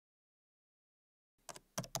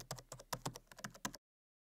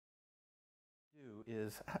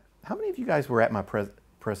Is how many of you guys were at my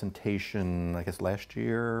presentation, I guess last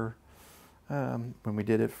year, when we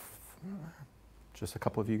did it? Just a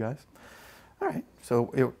couple of you guys? All right,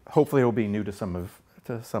 so hopefully it will be new to some of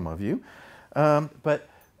you. Claire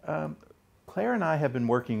and I have been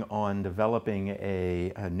working on developing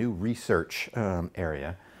a new research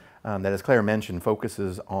area that, as Claire mentioned,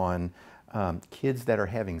 focuses on kids that are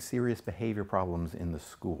having serious behavior problems in the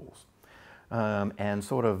schools. And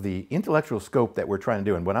sort of the intellectual scope that we're trying to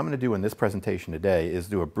do. And what I'm going to do in this presentation today is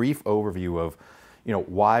do a brief overview of,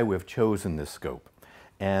 why we've chosen this scope.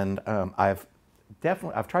 And I've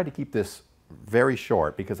tried to keep this very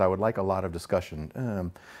short because I would like a lot of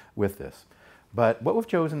discussion with this. But what we've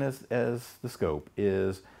chosen as the scope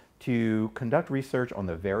is to conduct research on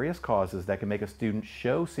the various causes that can make a student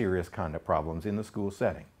show serious conduct problems in the school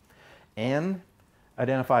setting, and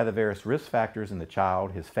identify the various risk factors in the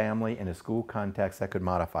child, his family, and his school context that could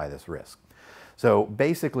modify this risk. So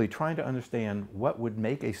basically trying to understand what would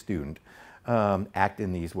make a student act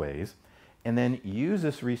in these ways, and then use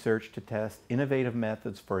this research to test innovative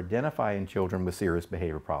methods for identifying children with serious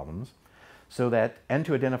behavior problems, and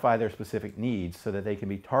to identify their specific needs so that they can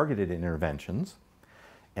be targeted interventions.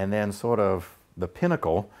 And then sort of the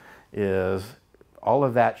pinnacle is all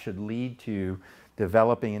of that should lead to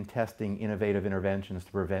developing and testing innovative interventions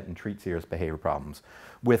to prevent and treat serious behavior problems,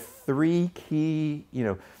 with three key,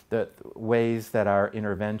 the ways that our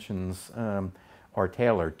interventions are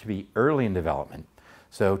tailored to be early in development.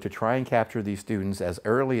 So to try and capture these students as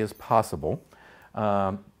early as possible,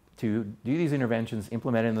 to do these interventions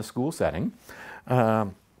implemented in the school setting.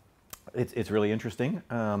 It's really interesting.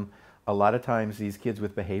 A lot of times these kids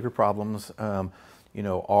with behavior problems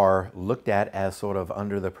are looked at as sort of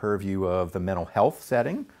under the purview of the mental health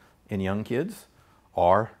setting in young kids,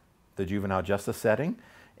 or the juvenile justice setting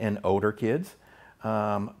in older kids.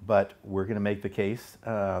 But we're going to make the case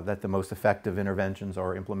that the most effective interventions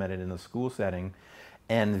are implemented in the school setting,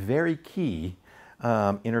 and very key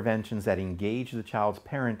interventions that engage the child's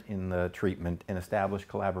parent in the treatment and establish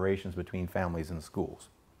collaborations between families and schools.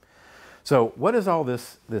 So what is all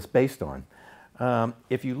this based on?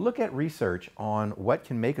 If you look at research on what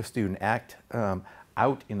can make a student act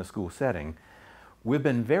out in the school setting, we've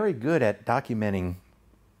been very good at documenting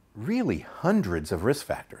really hundreds of risk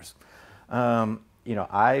factors.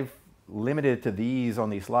 I've limited to these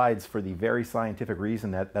on these slides for the very scientific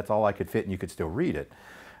reason that that's all I could fit and you could still read it,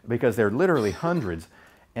 because they're literally hundreds,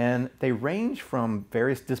 and they range from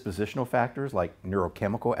various dispositional factors like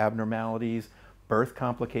neurochemical abnormalities, birth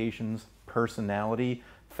complications, personality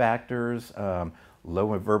factors,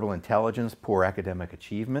 low verbal intelligence, poor academic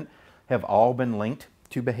achievement, have all been linked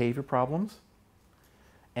to behavior problems.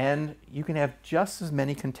 And you can have just as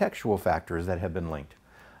many contextual factors that have been linked.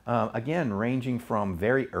 Again, ranging from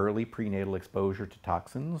very early prenatal exposure to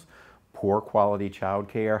toxins, poor quality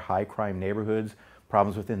childcare, high crime neighborhoods,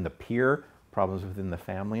 problems within the peer, problems within the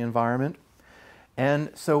family environment.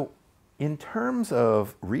 And so in terms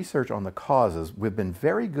of research on the causes, we've been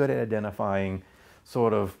very good at identifying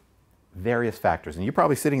sort of various factors. And you're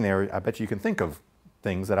probably sitting there, I bet you can think of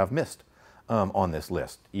things that I've missed on this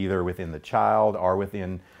list, either within the child or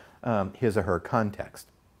within his or her context.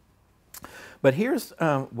 But here's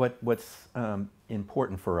what's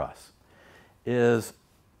important for us, is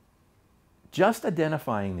just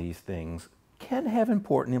identifying these things can have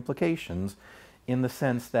important implications, in the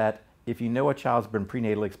sense that if you know a child's been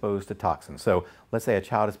prenatally exposed to toxins, so let's say a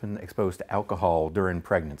child has been exposed to alcohol during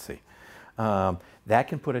pregnancy, that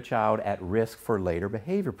can put a child at risk for later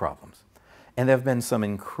behavior problems. And there have been some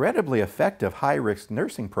incredibly effective high-risk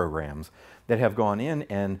nursing programs that have gone in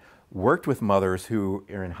and worked with mothers who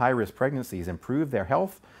are in high-risk pregnancies, improved their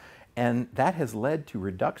health, and that has led to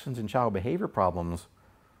reductions in child behavior problems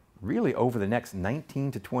really over the next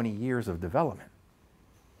 19 to 20 years of development.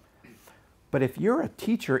 But if you're a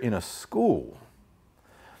teacher in a school,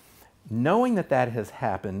 knowing that that has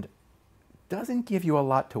happened doesn't give you a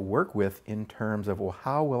lot to work with in terms of, well,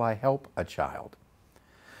 how will I help a child?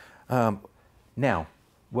 Now,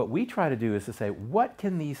 what we try to do is to say, what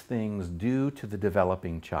can these things do to the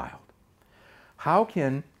developing child? How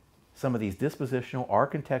can some of these dispositional or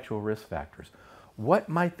contextual risk factors, what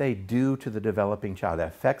might they do to the developing child that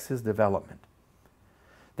affects his development,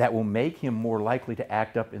 that will make him more likely to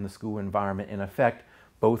act up in the school environment and affect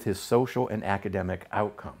both his social and academic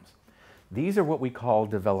outcomes? These are what we call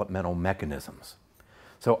developmental mechanisms.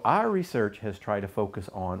 So our research has tried to focus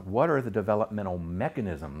on what are the developmental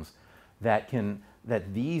mechanisms that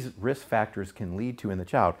these risk factors can lead to in the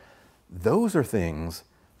child. Those are things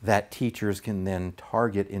that teachers can then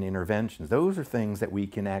target in interventions. Those are things that we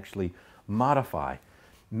can actually modify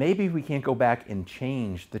Maybe we can't go back and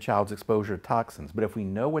change the child's exposure to toxins, but if we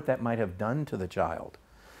know what that might have done to the child,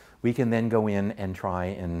 we can then go in and try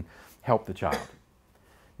and help the child.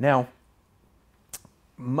 Now,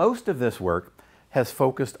 most of this work has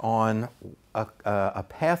focused on a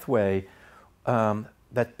pathway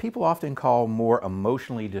that people often call more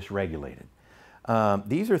emotionally dysregulated.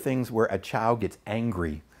 These are things where a child gets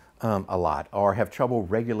angry a lot or have trouble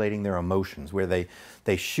regulating their emotions, where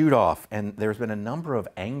they shoot off. And there's been a number of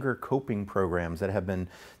anger coping programs that have been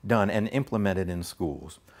done and implemented in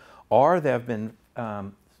schools. Or there have been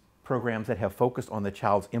programs that have focused on the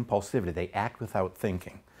child's impulsivity. They act without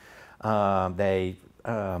thinking. They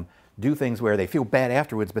do things where they feel bad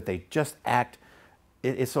afterwards, but they just act.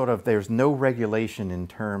 It's sort of, there's no regulation in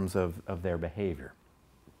terms of their behavior.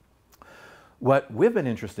 What we've been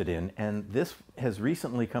interested in, and this has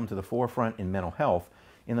recently come to the forefront in mental health,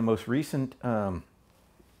 in the most recent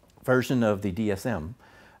version of the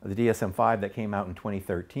DSM-5 that came out in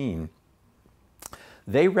 2013,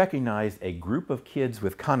 they recognized a group of kids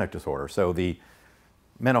with conduct disorder, so the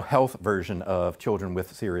mental health version of children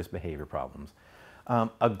with serious behavior problems,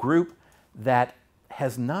 a group that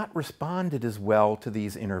has not responded as well to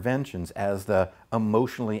these interventions as the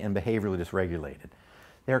emotionally and behaviorally dysregulated.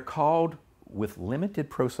 They're called with limited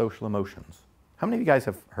prosocial emotions. How many of you guys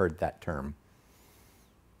have heard that term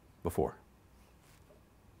before?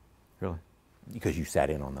 Really? Because you sat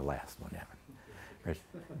in on the last one,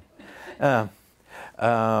 Evan.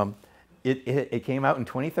 It came out in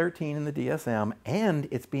 2013 in the DSM, and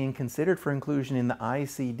it's being considered for inclusion in the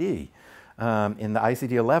ICD. In the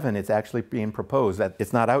ICD-11, it's actually being proposed. That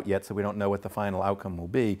it's not out yet, so we don't know what the final outcome will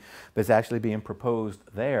be, but it's actually being proposed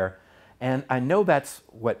there. And I know that's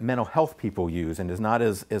what mental health people use and is not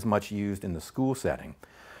as much used in the school setting.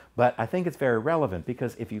 But I think it's very relevant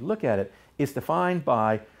because if you look at it, it's defined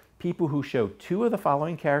by people who show two of the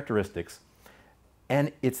following characteristics,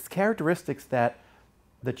 and it's characteristics that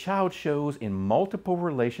the child shows in multiple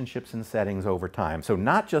relationships and settings over time. So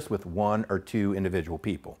not just with one or two individual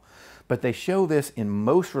people, but they show this in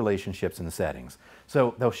most relationships and settings.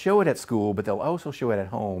 So they'll show it at school, but they'll also show it at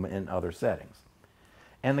home and in other settings.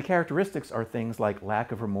 And the characteristics are things like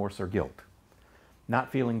lack of remorse or guilt,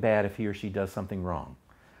 not feeling bad if he or she does something wrong.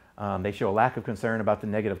 They show a lack of concern about the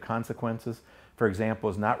negative consequences. For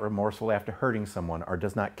example, is not remorseful after hurting someone or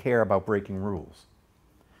does not care about breaking rules.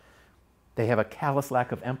 They have a callous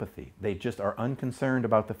lack of empathy. They just are unconcerned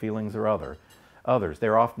about the feelings of others.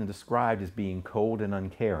 They're often described as being cold and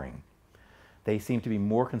uncaring. They seem to be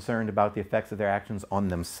more concerned about the effects of their actions on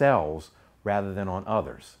themselves rather than on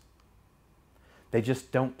others. They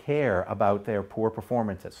just don't care about their poor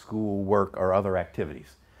performance at school, work, or other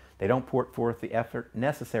activities. They don't put forth the effort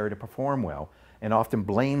necessary to perform well and often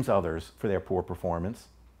blames others for their poor performance.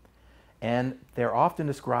 And they're often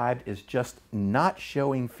described as just not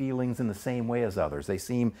showing feelings in the same way as others. They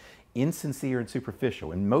seem insincere and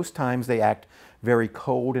superficial, and most times they act very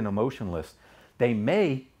cold and emotionless. They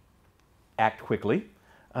may act quickly,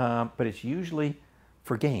 but it's usually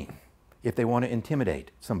for gain, if they want to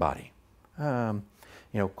intimidate somebody.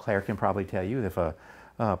 Claire can probably tell you if a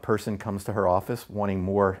person comes to her office wanting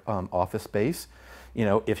more office space,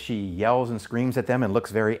 if she yells and screams at them and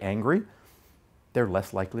looks very angry, they're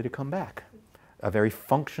less likely to come back. A very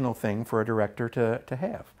functional thing for a director to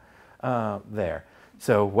have there.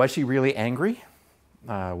 So was she really angry?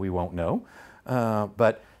 We won't know,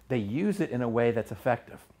 but they use it in a way that's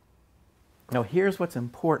effective. Now here's what's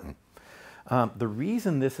important. The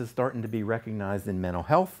reason this is starting to be recognized in mental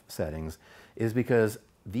health settings is because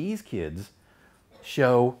these kids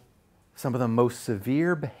show some of the most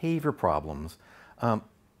severe behavior problems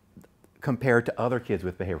compared to other kids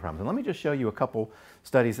with behavior problems. And let me just show you a couple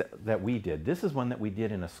studies that we did. This is one that we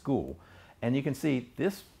did in a school. And you can see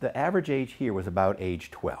the average age here was about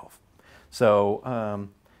age 12. So,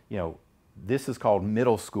 this is called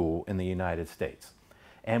middle school in the United States.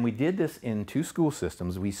 And we did this in two school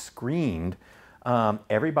systems. We screened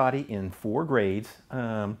everybody in 4 grades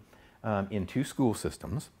in 2 school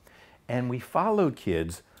systems. And we followed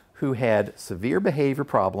kids who had severe behavior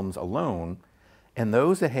problems alone and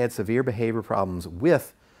those that had severe behavior problems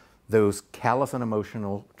with those callous and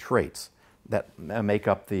emotional traits that make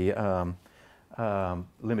up the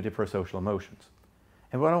limited prosocial emotions.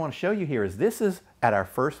 And what I want to show you here is this is at our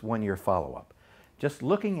first 1-year follow-up, just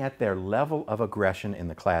looking at their level of aggression in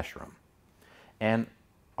the classroom. And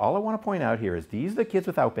all I want to point out here is these are the kids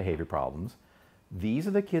without behavior problems, these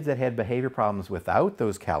are the kids that had behavior problems without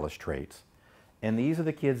those callous traits, and these are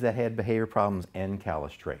the kids that had behavior problems and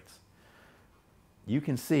callous traits. You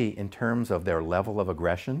can see in terms of their level of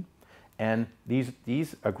aggression, and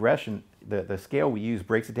these aggression the scale we use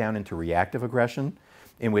breaks it down into reactive aggression,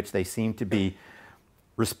 in which they seem to be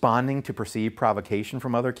responding to perceived provocation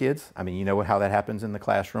from other kids. I mean, you know how that happens in the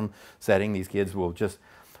classroom setting. These kids will just,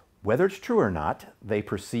 whether it's true or not, they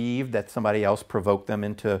perceive that somebody else provoked them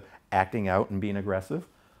into acting out and being aggressive,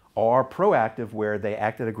 or proactive, where they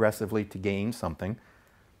acted aggressively to gain something.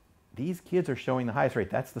 These kids are showing the highest rate.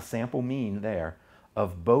 That's the sample mean there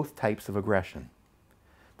of both types of aggression.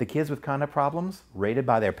 The kids with conduct problems, rated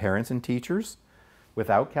by their parents and teachers,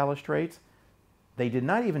 without callous traits, they did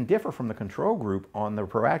not even differ from the control group on the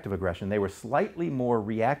proactive aggression. They were slightly more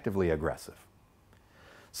reactively aggressive.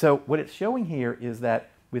 So what it's showing here is that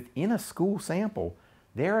within a school sample,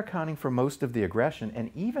 they're accounting for most of the aggression,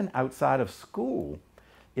 and even outside of school,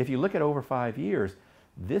 if you look at over 5 years,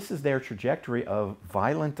 this is their trajectory of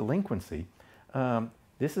violent delinquency.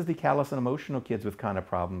 This is the callous and emotional kids with conduct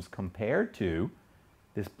problems compared to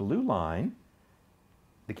this blue line,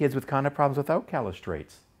 the kids with conduct problems without callous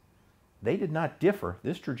traits. They did not differ.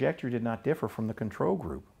 This trajectory did not differ from the control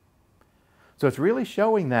group. So it's really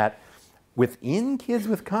showing that within kids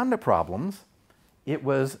with conduct problems, it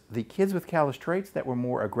was the kids with callous traits that were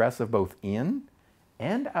more aggressive both in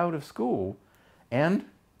and out of school, and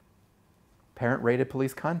parent-rated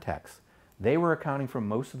police contacts. They were accounting for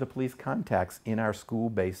most of the police contacts in our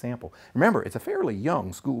school-based sample. Remember, it's a fairly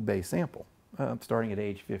young school-based sample, starting at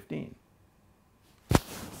age 15.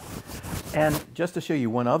 And just to show you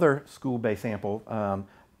one other school-based sample, a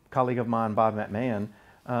colleague of mine, Bob McMahon,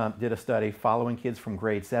 did a study following kids from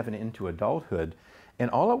grade 7 into adulthood. And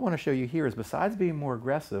all I want to show you here is, besides being more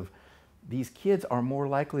aggressive, these kids are more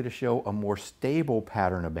likely to show a more stable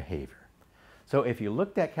pattern of behavior. So if you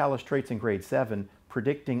looked at callous traits in grade 7,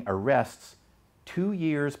 predicting arrests 2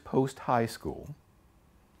 years post-high school,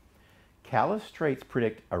 callous traits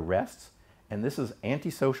predict arrests, and this is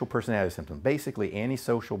antisocial personality symptoms, basically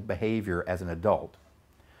antisocial behavior as an adult.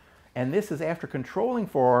 And this is after controlling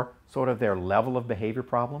for sort of their level of behavior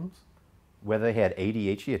problems, whether they had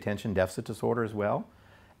ADHD, attention deficit disorder as well,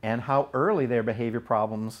 and how early their behavior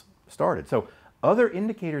problems started. So other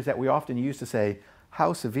indicators that we often use to say,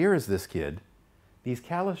 how severe is this kid? These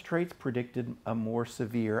callous traits predicted a more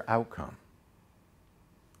severe outcome.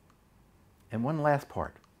 And one last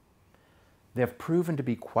part. They've proven to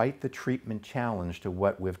be quite the treatment challenge to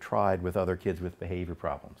what we've tried with other kids with behavior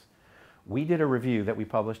problems. We did a review that we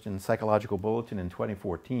published in Psychological Bulletin in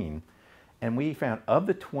 2014, and we found of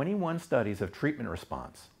the 21 studies of treatment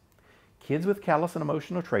response, kids with callous and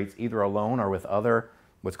emotional traits, either alone or with other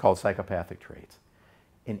what's called psychopathic traits,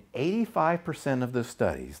 in 85% of the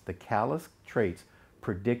studies, the callous traits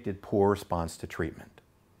predicted poor response to treatment.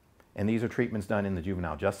 And these are treatments done in the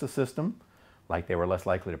juvenile justice system, like they were less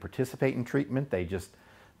likely to participate in treatment. They just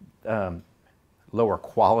lower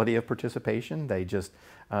quality of participation. They just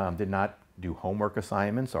did not do homework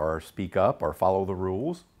assignments or speak up or follow the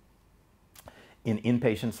rules. In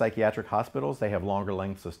inpatient psychiatric hospitals, they have longer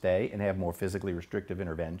lengths of stay and have more physically restrictive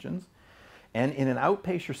interventions. And in an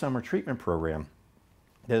outpatient summer treatment program,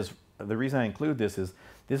 the reason I include this is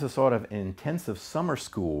sort of an intensive summer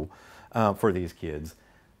school for these kids.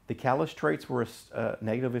 The callous traits were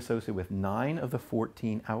negatively associated with 9 of the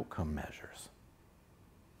 14 outcome measures.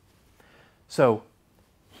 So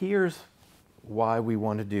here's why we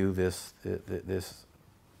want to do this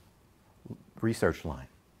research line,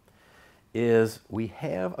 is we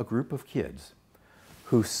have a group of kids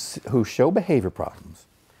who show behavior problems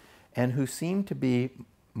and who seem to be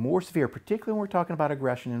more severe, particularly when we're talking about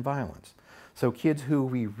aggression and violence. So kids who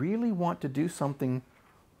we really want to do something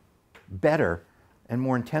better and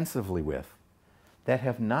more intensively with, that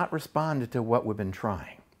have not responded to what we've been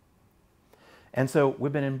trying. And so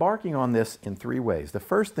we've been embarking on this in 3 ways. The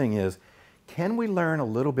first thing is, can we learn a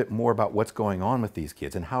little bit more about what's going on with these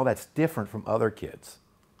kids and how that's different from other kids?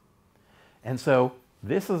 And so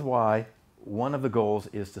this is why one of the goals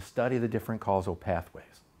is to study the different causal pathways.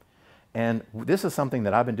 And this is something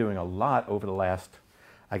that I've been doing a lot over the last,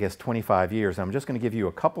 I guess, 25 years. I'm just going to give you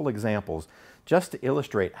a couple examples just to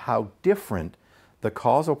illustrate how different the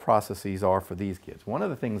causal processes are for these kids. One of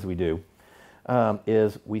the things we do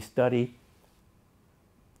is we study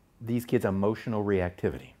these kids' emotional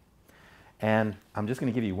reactivity. And I'm just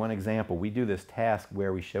going to give you one example. We do this task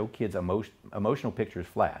where we show kids emotional pictures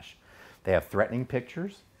flash. They have threatening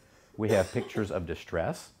pictures. We have pictures of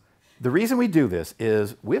distress. The reason we do this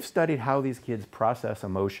is we've studied how these kids process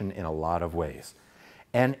emotion in a lot of ways.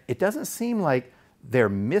 And it doesn't seem like they're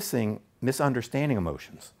misunderstanding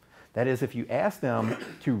emotions. That is, if you ask them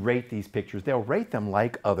to rate these pictures, they'll rate them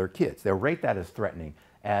like other kids. They'll rate that as threatening,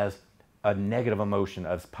 as a negative emotion,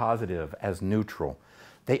 as positive, as neutral.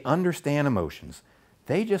 They understand emotions.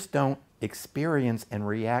 They just don't experience and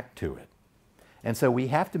react to it. And so we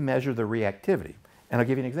have to measure the reactivity. And I'll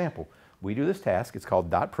give you an example. We do this task, it's called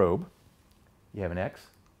dot probe. You have an X,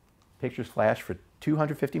 pictures flash for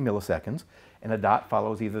 250 milliseconds, and a dot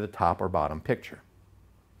follows either the top or bottom picture.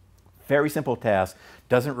 Very simple task,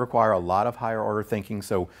 doesn't require a lot of higher order thinking,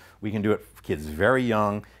 so we can do it for kids very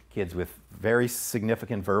young, kids with very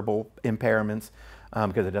significant verbal impairments,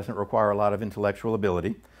 because it doesn't require a lot of intellectual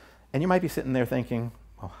ability. And you might be sitting there thinking,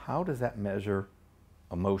 well, how does that measure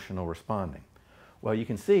emotional responding? Well, you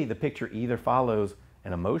can see the picture either follows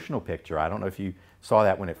an emotional picture. I don't know if you saw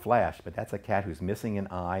that when it flashed, but that's a cat who's missing an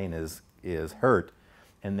eye and is hurt,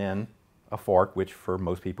 and then a fork, which for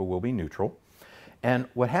most people will be neutral. And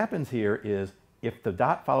what happens here is if the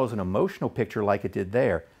dot follows an emotional picture like it did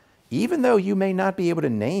there, even though you may not be able to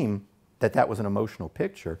name that that was an emotional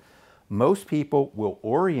picture, most people will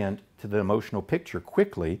orient to the emotional picture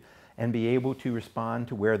quickly and be able to respond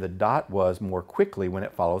to where the dot was more quickly when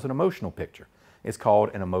it follows an emotional picture. It's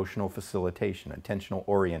called an emotional facilitation, attentional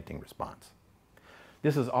orienting response.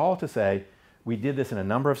 This is all to say, we did this in a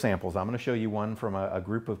number of samples. I'm going to show you one from a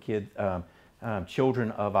group of kids,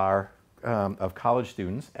 children of of college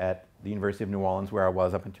students at the University of New Orleans, where I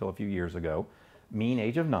was up until a few years ago, mean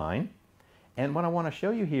age of 9. And what I want to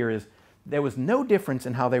show you here is there was no difference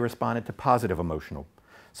in how they responded to positive emotional.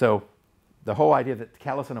 So the whole idea that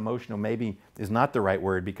callous and emotional maybe is not the right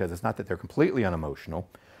word, because it's not that they're completely unemotional.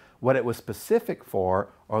 What it was specific for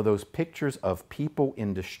are those pictures of people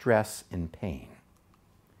in distress and pain.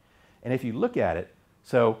 And if you look at it,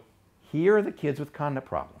 so here are the kids with conduct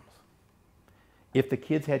problems. If the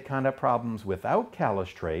kids had conduct problems without callous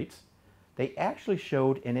traits, they actually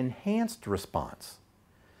showed an enhanced response.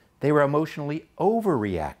 They were emotionally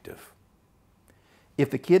overreactive. If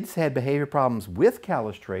the kids had behavior problems with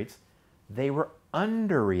callous traits, they were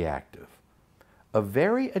underreactive. A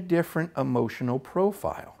very different emotional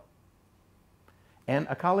profile. And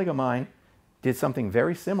a colleague of mine did something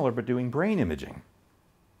very similar, but doing brain imaging,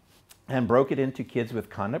 and broke it into kids with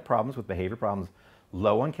conduct problems, with behavior problems,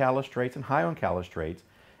 low on callous traits and high on callous traits,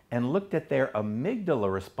 and looked at their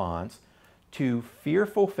amygdala response to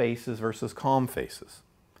fearful faces versus calm faces.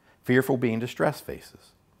 Fearful being distress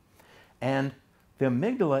faces. And the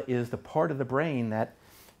amygdala is the part of the brain that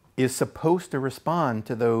is supposed to respond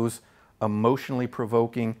to those emotionally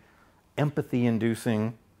provoking,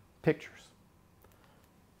 empathy-inducing pictures.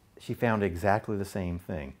 She found exactly the same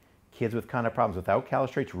thing. Kids with conduct problems without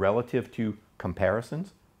callous traits relative to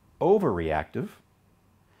comparisons, overreactive.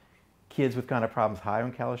 Kids with conduct problems high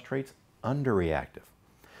on callous traits, underreactive.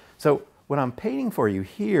 So what I'm painting for you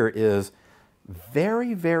here is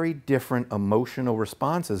very, very different emotional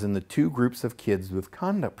responses in the two groups of kids with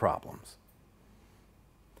conduct problems.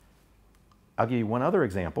 I'll give you one other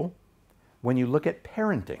example. When you look at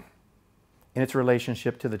parenting in its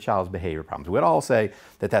relationship to the child's behavior problems, we'd all say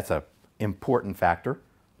that that's an important factor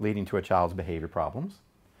leading to a child's behavior problems.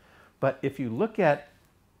 But if you look at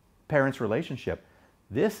parents' relationship,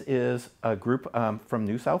 this is a group from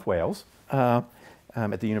New South Wales,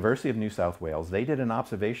 at the University of New South Wales. They did an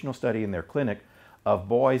observational study in their clinic of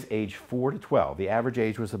boys aged 4 to 12. The average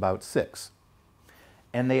age was about 6.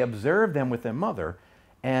 And they observed them with their mother,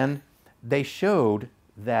 and they showed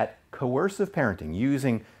that coercive parenting,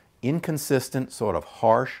 using inconsistent, sort of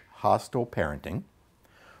harsh, hostile parenting,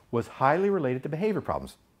 was highly related to behavior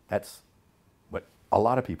problems. That's what a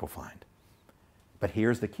lot of people find. But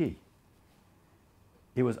here's the key.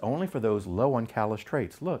 It was only for those low on callous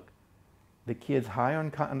traits. Look, the kids high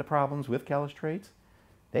on conduct problems with callous traits,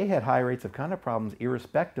 they had high rates of conduct problems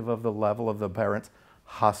irrespective of the level of the parents'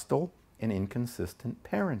 hostile and inconsistent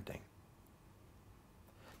parenting.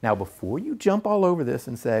 Now, before you jump all over this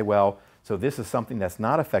and say, well, so this is something that's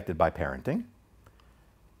not affected by parenting,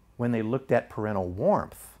 when they looked at parental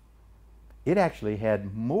warmth, it actually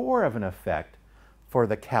had more of an effect for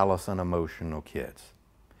the callous, unemotional kids.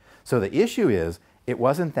 So the issue is, it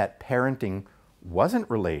wasn't that parenting wasn't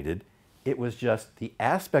related, it was just the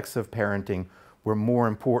aspects of parenting were more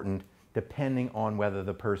important depending on whether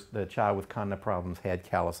the child with conduct problems had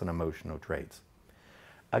callous and emotional traits.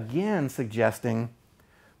 Again, suggesting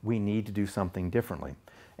we need to do something differently.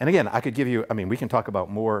 And again, I could give you, I mean, we can talk about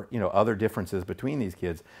more, other differences between these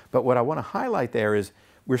kids, but what I want to highlight there is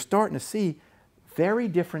we're starting to see very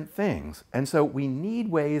different things. And so we need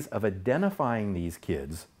ways of identifying these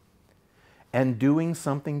kids and doing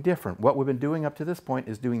something different. What we've been doing up to this point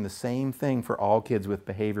is doing the same thing for all kids with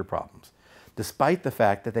behavior problems, despite the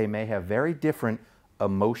fact that they may have very different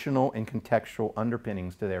emotional and contextual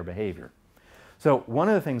underpinnings to their behavior. So one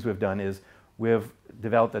of the things we've done is we've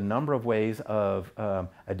developed a number of ways of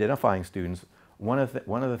identifying students. one of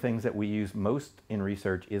the things that we use most in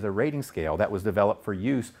research is a rating scale that was developed for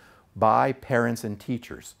use by parents and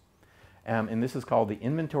teachers. And this is called the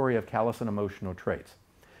Inventory of Callous and Emotional Traits.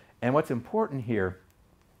 And what's important here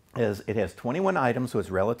is it has 21 items, so it's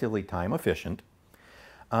relatively time efficient.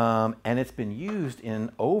 And it's been used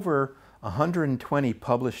in over 120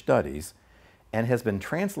 published studies and has been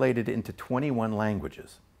translated into 21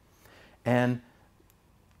 languages. And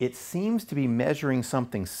it seems to be measuring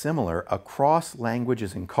something similar across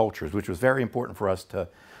languages and cultures, which was very important for us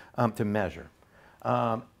to measure.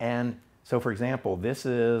 And so, for example, this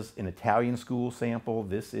is an Italian school sample,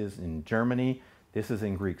 this is in Germany, this is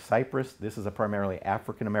in Greek Cyprus, this is a primarily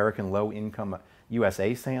African-American low-income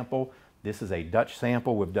USA sample, this is a Dutch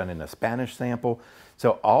sample, we've done in a Spanish sample.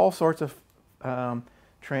 So all sorts of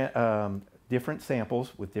different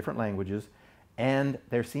samples with different languages, and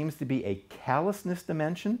there seems to be a callousness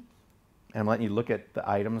dimension. And I'm letting you look at the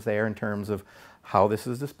items there in terms of how this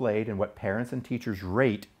is displayed and what parents and teachers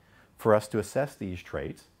rate for us to assess these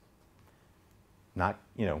traits. Not,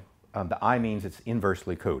 the I means it's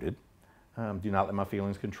inversely coded. Do not let my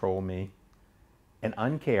feelings control me. And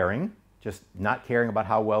uncaring, just not caring about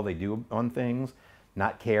how well they do on things,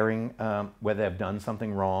 not caring whether they've done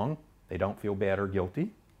something wrong. They don't feel bad or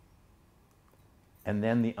guilty. And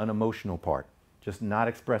then the unemotional part, just not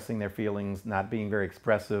expressing their feelings, not being very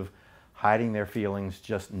expressive, hiding their feelings,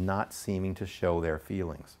 just not seeming to show their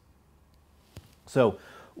feelings. So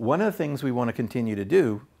one of the things we want to continue to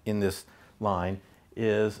do in this line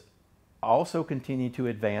is also continue to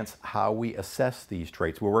advance how we assess these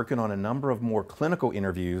traits. We're working on a number of more clinical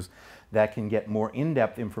interviews that can get more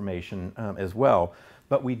in-depth information as well.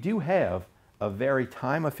 But we do have a very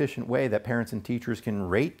time-efficient way that parents and teachers can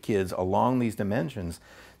rate kids along these dimensions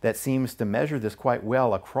that seems to measure this quite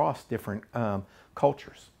well across different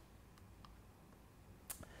cultures.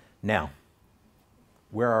 Now,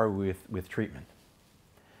 where are we with treatment?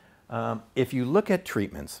 If you look at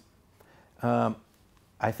treatments,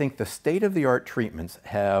 I think the state-of-the-art treatments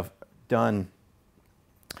have done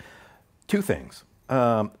two things.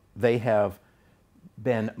 They have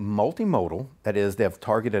been multimodal, that is, they've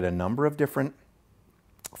targeted a number of different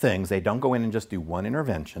things. They don't go in and just do one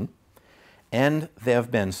intervention. And they've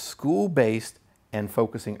been school-based and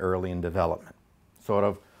focusing early in development. Sort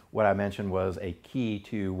of what I mentioned was a key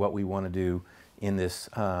to what we want to do in this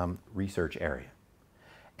research area.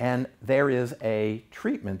 And there is a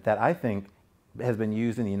treatment that I think has been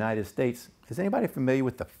used in the United States. Is anybody familiar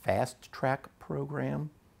with the Fast Track program?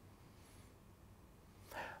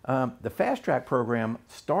 The Fast Track program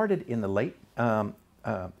started in the late,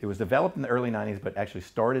 it was developed in the early 90s, but actually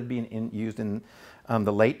started being used in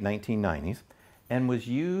the late 1990s and was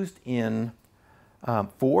used in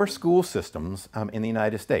 4 school systems in the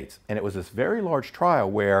United States. And it was this very large trial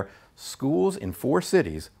where schools in 4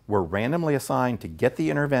 cities were randomly assigned to get the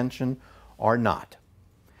intervention or not.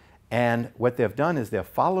 And what they've done is they've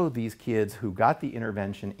followed these kids who got the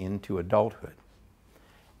intervention into adulthood.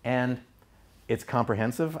 And it's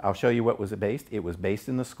comprehensive. I'll show you what was it based. It was based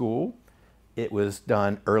in the school. It was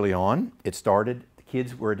done early on. It started, the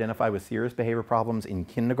kids were identified with serious behavior problems in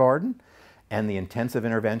kindergarten, and the intensive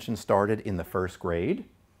intervention started in the 1st grade.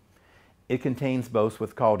 It contains both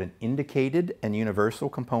what's called an indicated and universal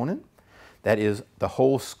component. That is, the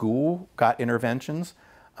whole school got interventions,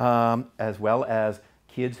 as well as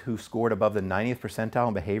kids who scored above the 90th percentile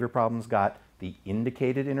in behavior problems got the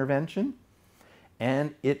indicated intervention.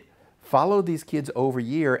 And it followed these kids over a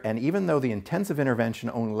year, and even though the intensive intervention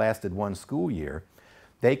only lasted 1 school year,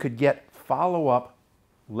 they could get follow-up,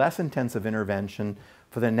 less intensive intervention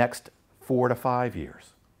for the next 4 to 5 years.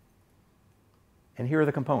 And here are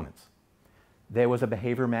the components. There was a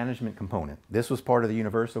behavior management component. This was part of the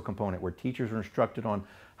universal component where teachers were instructed on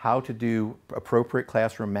how to do appropriate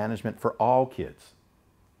classroom management for all kids.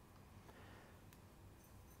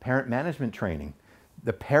 Parent management training.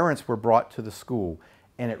 The parents were brought to the school,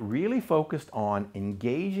 and it really focused on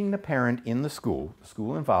engaging the parent in the school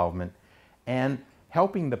involvement, and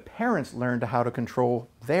helping the parents learn how to control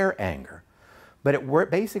their anger. But it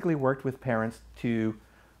basically worked with parents to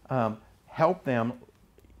help them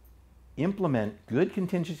implement good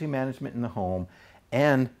contingency management in the home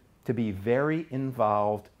and to be very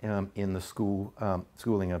involved in the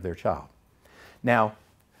schooling of their child. Now,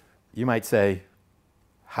 you might say,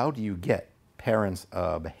 how do you get parents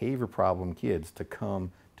of behavior problem kids to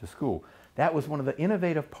come to school? That was one of the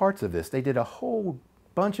innovative parts of this. They did a whole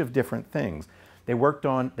bunch of different things. They worked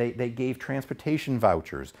on, they gave transportation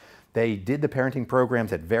vouchers. They did the parenting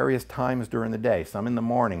programs at various times during the day, some in the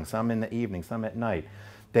morning, some in the evening, some at night.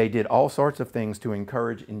 They did all sorts of things to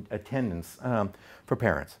encourage attendance for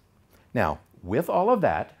parents. Now, With all of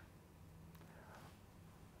that,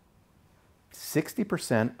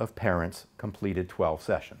 60% of parents completed 12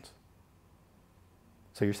 sessions.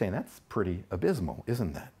 So you're saying that's pretty abysmal,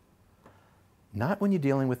 isn't that? Not when you're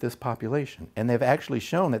dealing with this population. And they've actually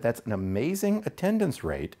shown that that's an amazing attendance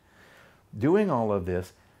rate doing all of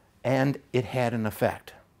this, and it had an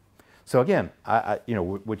effect. So again,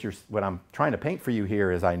 what I'm trying to paint for you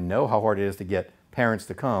here is I know how hard it is to get parents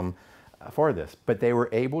to come for this, but they were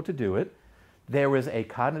able to do it. There was a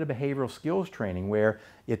cognitive behavioral skills training where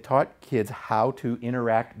it taught kids how to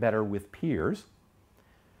interact better with peers.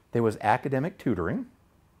 There was academic tutoring,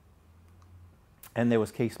 and there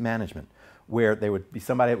was case management, where there would be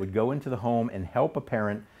somebody that would go into the home and help a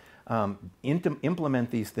parent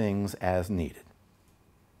implement these things as needed.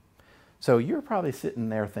 So you're probably sitting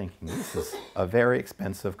there thinking, this is a very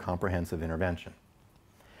expensive, comprehensive intervention.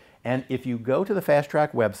 And if you go to the Fast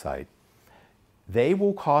Track website, they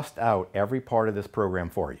will cost out every part of this program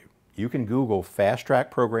for you. You can Google Fast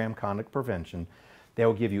Track Program Conduct Prevention. They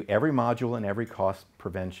will give you every module and every cost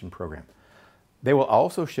prevention program. They will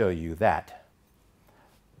also show you that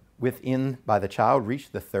by the child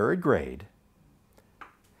reached the 3rd grade,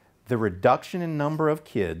 the reduction in number of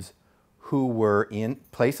kids who were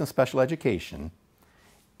placed in special education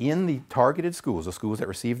in the targeted schools, the schools that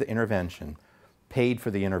received the intervention, paid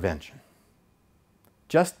for the intervention.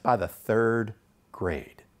 Just by the 3rd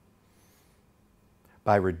grade.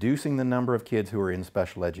 By reducing the number of kids who are in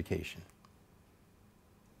special education.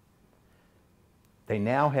 They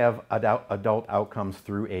now have adult outcomes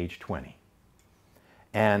through age 20.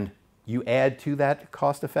 And you add to that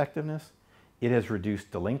cost effectiveness, it has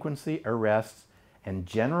reduced delinquency, arrests, and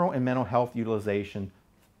general and mental health utilization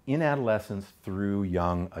in adolescence through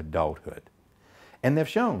young adulthood. And they've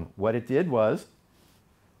shown what it did was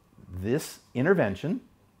this intervention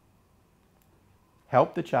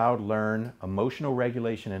helped the child learn emotional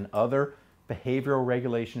regulation and other behavioral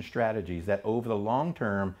regulation strategies that over the long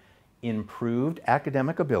term improved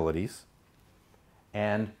academic abilities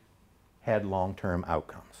and had long-term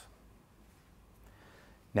outcomes.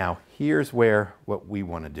 Now, here's what we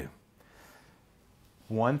want to do.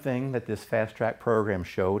 One thing that this Fast Track program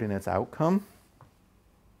showed in its outcome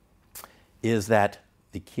is that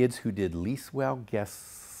the kids who did least well,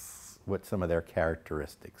 guess what some of their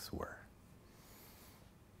characteristics were?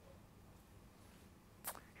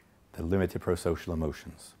 The limited prosocial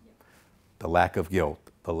emotions, the lack of guilt,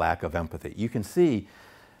 the lack of empathy. You can see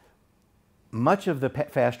much of the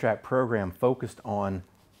Fast Track program focused on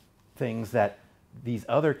things that these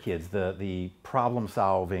other kids, the problem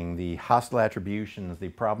solving, the hostile attributions, the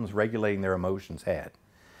problems regulating their emotions had.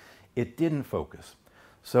 It didn't focus.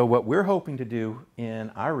 So what we're hoping to do in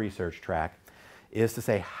our research track is to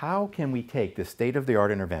say, how can we take this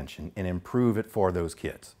state-of-the-art intervention and improve it for those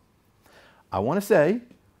kids? I want to say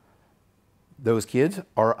those kids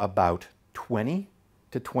are about 20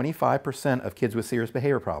 to 25% of kids with serious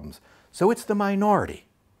behavior problems. So it's the minority.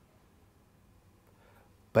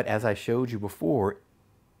 But as I showed you before,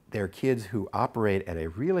 they're kids who operate at a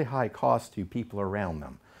really high cost to people around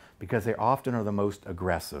them because they often are the most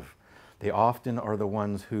aggressive. They often are the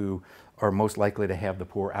ones who are most likely to have the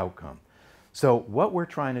poor outcome. So what we're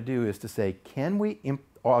trying to do is to say, can we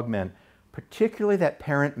augment particularly that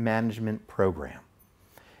parent management program?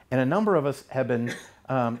 And a number of us have been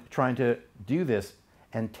trying to do this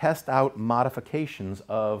and test out modifications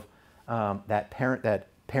of that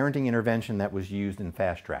parenting intervention that was used in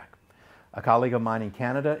Fast Track. A colleague of mine in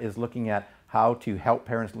Canada is looking at how to help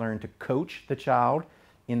parents learn to coach the child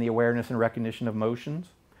in the awareness and recognition of emotions.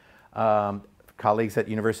 Colleagues at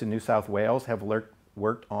University of New South Wales have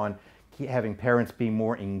worked on having parents be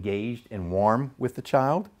more engaged and warm with the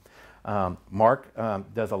child. Mark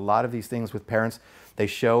does a lot of these things with parents. They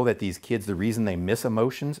show that these kids, the reason they miss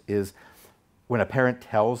emotions is when a parent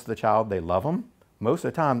tells the child they love them, most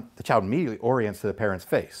of the time the child immediately orients to the parent's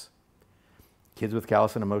face. Kids with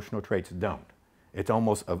callous and emotional traits don't. It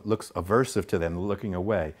almost looks aversive to them, looking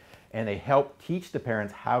away. And they help teach the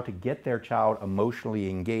parents how to get their child emotionally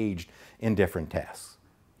engaged in different tasks.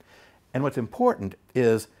 And what's important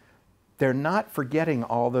is they're not forgetting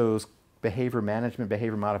all those behavior management,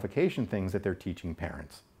 behavior modification things that they're teaching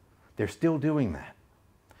parents. They're still doing that.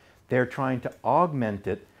 They're trying to augment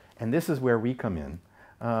it, and this is where we come in.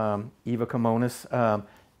 Eva Kimonis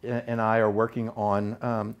and I are working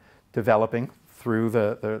on developing through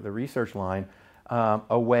the research line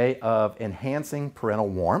a way of enhancing parental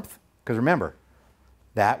warmth. Because remember,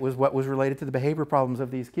 that was what was related to the behavior problems of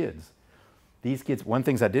these kids. These kids, one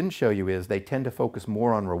thing I didn't show you is they tend to focus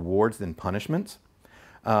more on rewards than punishments.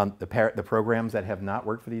 The programs that have not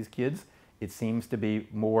worked for these kids It seems to be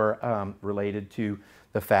more related to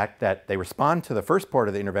the fact that they respond to the first part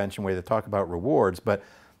of the intervention where they talk about rewards, but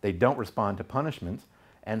they don't respond to punishments.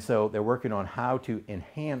 And so they're working on how to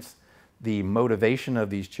enhance the motivation of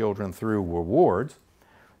these children through rewards.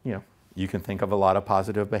 You know, you can think of a lot of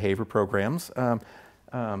positive behavior programs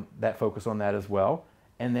that focus on that as well.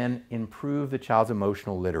 And then improve the child's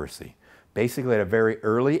emotional literacy. Basically, at a very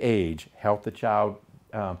early age, help the child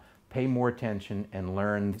pay more attention and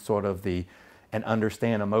learn sort of and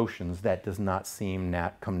understand emotions that does not seem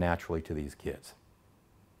come naturally to these kids.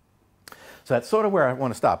 So that's sort of where I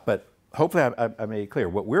want to stop, but hopefully I made it clear.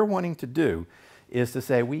 What we're wanting to do is to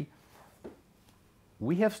say we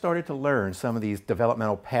have started to learn some of these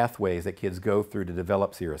developmental pathways that kids go through to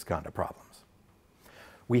develop serious conduct problems.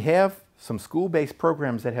 We have some school-based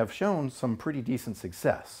programs that have shown some pretty decent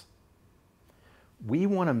success. We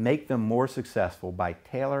want to make them more successful by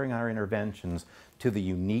tailoring our interventions to the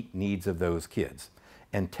unique needs of those kids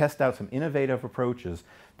and test out some innovative approaches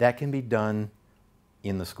that can be done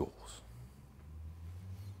in the schools.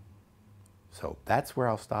 So that's where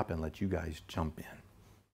I'll stop and let you guys jump in.